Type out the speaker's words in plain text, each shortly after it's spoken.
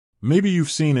Maybe you've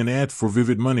seen an ad for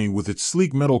Vivid Money with its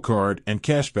sleek metal card and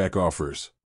cashback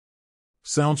offers.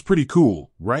 Sounds pretty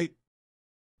cool, right?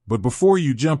 But before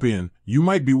you jump in, you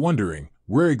might be wondering,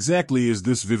 where exactly is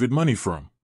this Vivid Money from?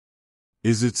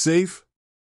 Is it safe?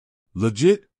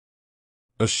 Legit?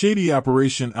 A shady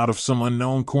operation out of some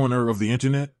unknown corner of the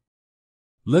internet?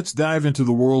 Let's dive into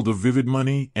the world of Vivid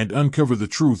Money and uncover the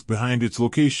truth behind its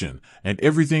location and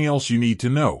everything else you need to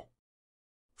know.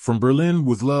 From Berlin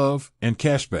with love and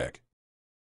cashback.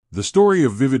 The story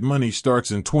of Vivid Money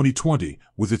starts in 2020,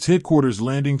 with its headquarters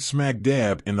landing smack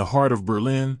dab in the heart of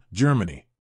Berlin, Germany.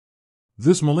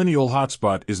 This millennial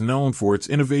hotspot is known for its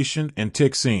innovation and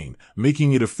tech scene,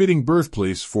 making it a fitting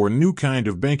birthplace for a new kind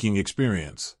of banking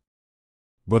experience.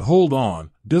 But hold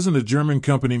on, doesn't a German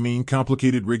company mean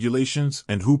complicated regulations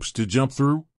and hoops to jump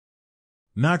through?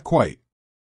 Not quite.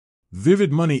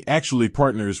 Vivid Money actually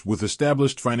partners with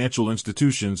established financial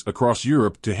institutions across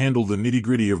Europe to handle the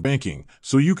nitty-gritty of banking,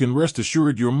 so you can rest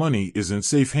assured your money is in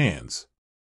safe hands.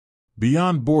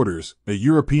 Beyond borders, a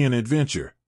European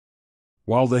adventure.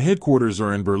 While the headquarters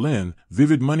are in Berlin,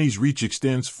 Vivid Money's reach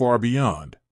extends far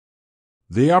beyond.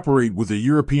 They operate with a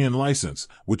European license,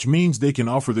 which means they can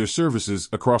offer their services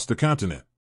across the continent.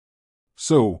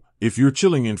 So, if you're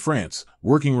chilling in France,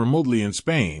 working remotely in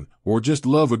Spain, or just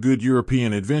love a good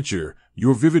European adventure,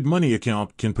 your Vivid Money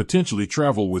account can potentially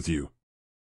travel with you.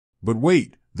 But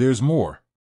wait, there's more.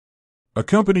 A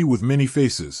company with many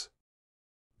faces.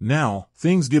 Now,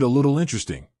 things get a little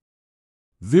interesting.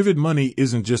 Vivid Money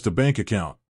isn't just a bank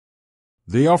account.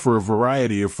 They offer a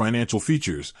variety of financial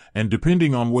features, and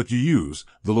depending on what you use,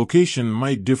 the location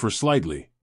might differ slightly.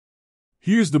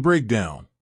 Here's the breakdown.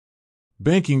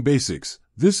 Banking basics.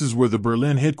 This is where the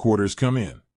Berlin headquarters come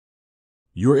in.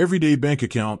 Your everyday bank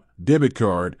account, debit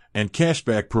card, and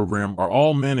cashback program are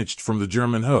all managed from the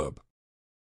German hub.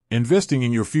 Investing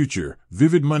in your future.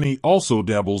 Vivid Money also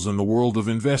dabbles in the world of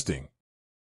investing.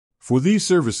 For these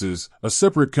services, a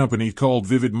separate company called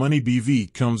Vivid Money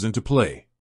BV comes into play.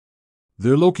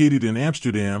 They're located in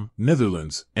Amsterdam,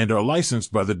 Netherlands, and are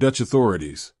licensed by the Dutch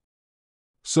authorities.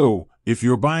 So, if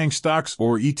you're buying stocks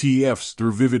or ETFs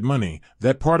through Vivid Money,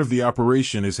 that part of the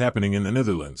operation is happening in the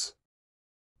Netherlands.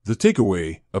 The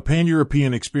takeaway, a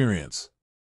pan-European experience.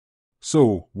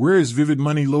 So, where is Vivid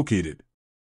Money located?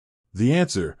 The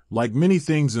answer, like many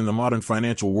things in the modern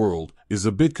financial world, is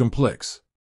a bit complex.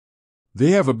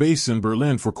 They have a base in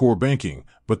Berlin for core banking,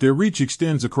 but their reach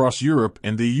extends across Europe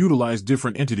and they utilize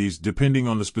different entities depending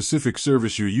on the specific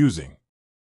service you're using.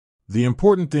 The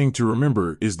important thing to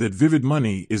remember is that Vivid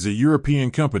Money is a European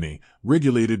company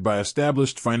regulated by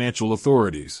established financial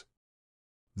authorities.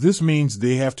 This means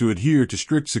they have to adhere to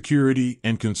strict security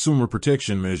and consumer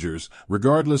protection measures,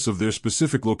 regardless of their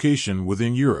specific location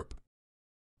within Europe.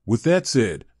 With that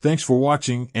said, thanks for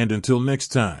watching and until next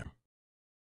time.